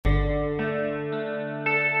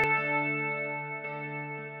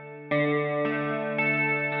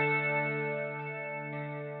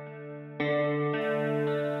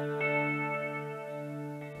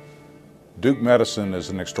Duke Medicine is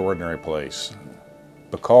an extraordinary place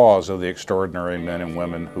because of the extraordinary men and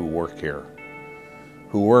women who work here,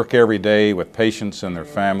 who work every day with patients and their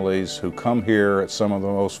families, who come here at some of the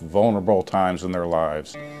most vulnerable times in their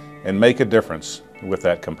lives and make a difference with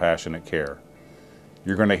that compassionate care.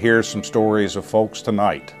 You're going to hear some stories of folks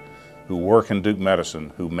tonight who work in Duke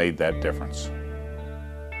Medicine who made that difference.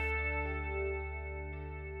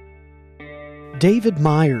 David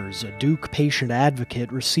Myers, a Duke patient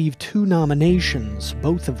advocate, received 2 nominations,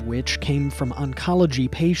 both of which came from oncology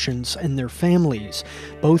patients and their families.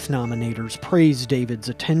 Both nominators praised David's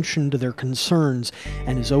attention to their concerns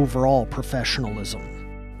and his overall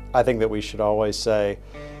professionalism. I think that we should always say,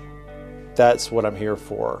 that's what I'm here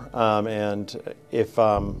for. And if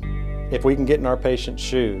we can get in our patient's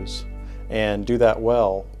shoes and do that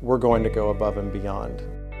well, we're going to go above and beyond.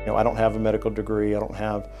 You know, I don't have a medical degree, I don't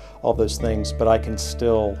have all those things, but I can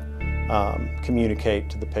still communicate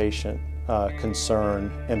to the patient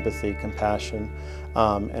concern, empathy, compassion,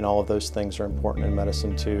 and all of those things are important in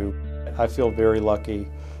medicine too. I feel very lucky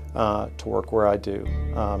to work where I do.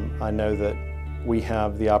 I know that we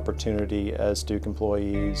have the opportunity as Duke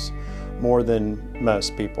employees, more than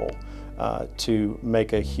most people, to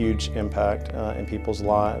make a huge impact in people's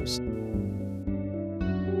lives.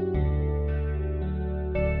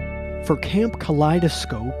 For Camp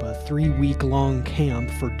Kaleidoscope, a 3-week-long camp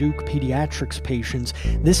for Duke pediatrics patients,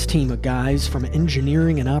 this team of guys from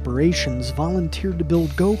engineering and operations volunteered to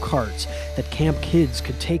build go-karts that camp kids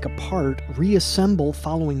could take apart, reassemble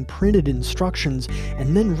following printed instructions,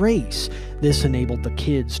 and then race. This enabled the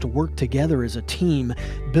kids to work together as a team,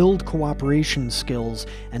 build cooperation skills,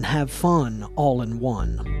 and have fun all in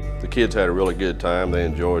one. The kids had a really good time. They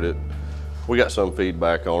enjoyed it. We got some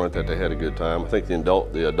feedback on it that they had a good time. I think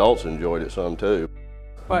the adults enjoyed it some too.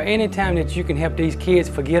 Well, anytime that you can help these kids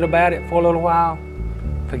forget about it for a little while,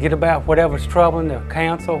 forget about whatever's troubling the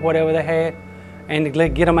cancer, whatever they had, and to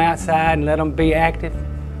get them outside and let them be active,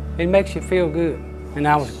 it makes you feel good. And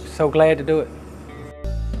I was so glad to do it.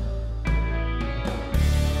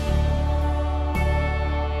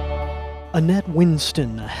 Annette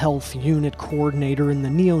Winston, a health unit coordinator in the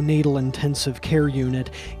neonatal intensive care unit,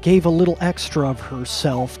 gave a little extra of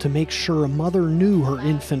herself to make sure a mother knew her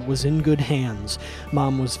infant was in good hands.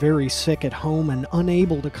 Mom was very sick at home and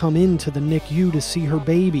unable to come into the NICU to see her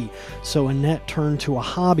baby, so Annette turned to a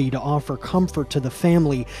hobby to offer comfort to the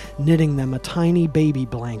family, knitting them a tiny baby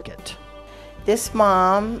blanket. This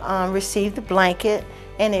mom received the blanket,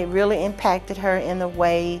 and it really impacted her in the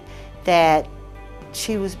way that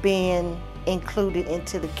she was being included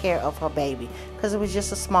into the care of her baby, because it was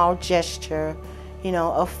just a small gesture, you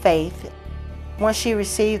know, of faith. Once she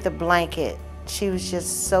received the blanket, she was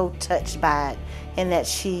just so touched by it, and that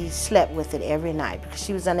she slept with it every night because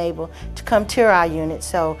she was unable to come to our unit.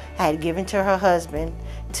 So I had given to her husband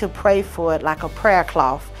to pray for it like a prayer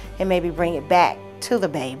cloth and maybe bring it back to the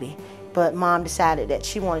baby. But Mom decided that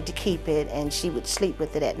she wanted to keep it and she would sleep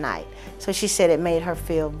with it at night. So she said it made her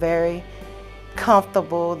feel very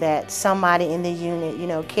comfortable that somebody in the unit, you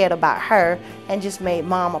know, cared about her and just made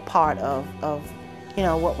Mom a part of you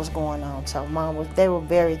know, what was going on. So they were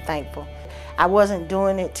very thankful. I wasn't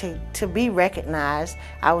doing it to be recognized.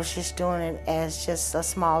 I was just doing it as just a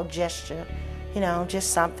small gesture, you know,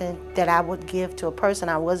 just something that I would give to a person.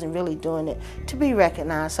 I wasn't really doing it to be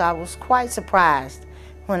recognized. So I was quite surprised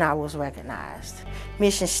when I was recognized.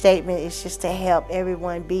 Mission statement is just to help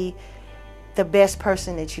everyone be the best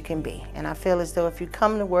person that you can be. And I feel as though if you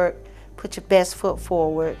come to work, put your best foot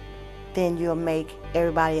forward, then you'll make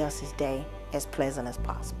everybody else's day as pleasant as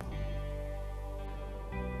possible.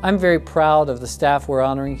 I'm very proud of the staff we're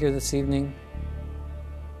honoring here this evening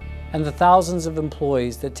and the thousands of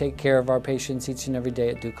employees that take care of our patients each and every day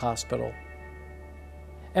at Duke Hospital.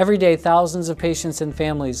 Every day, thousands of patients and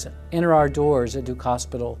families enter our doors at Duke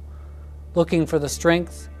Hospital looking for the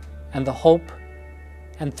strength and the hope.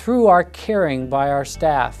 And through our caring by our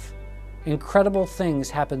staff, incredible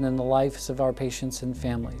things happen in the lives of our patients and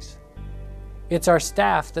families. It's our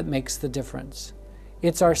staff that makes the difference.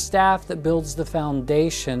 It's our staff that builds the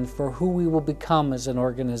foundation for who we will become as an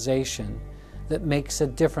organization that makes a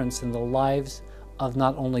difference in the lives of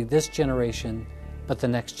not only this generation, but the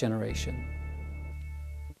next generation.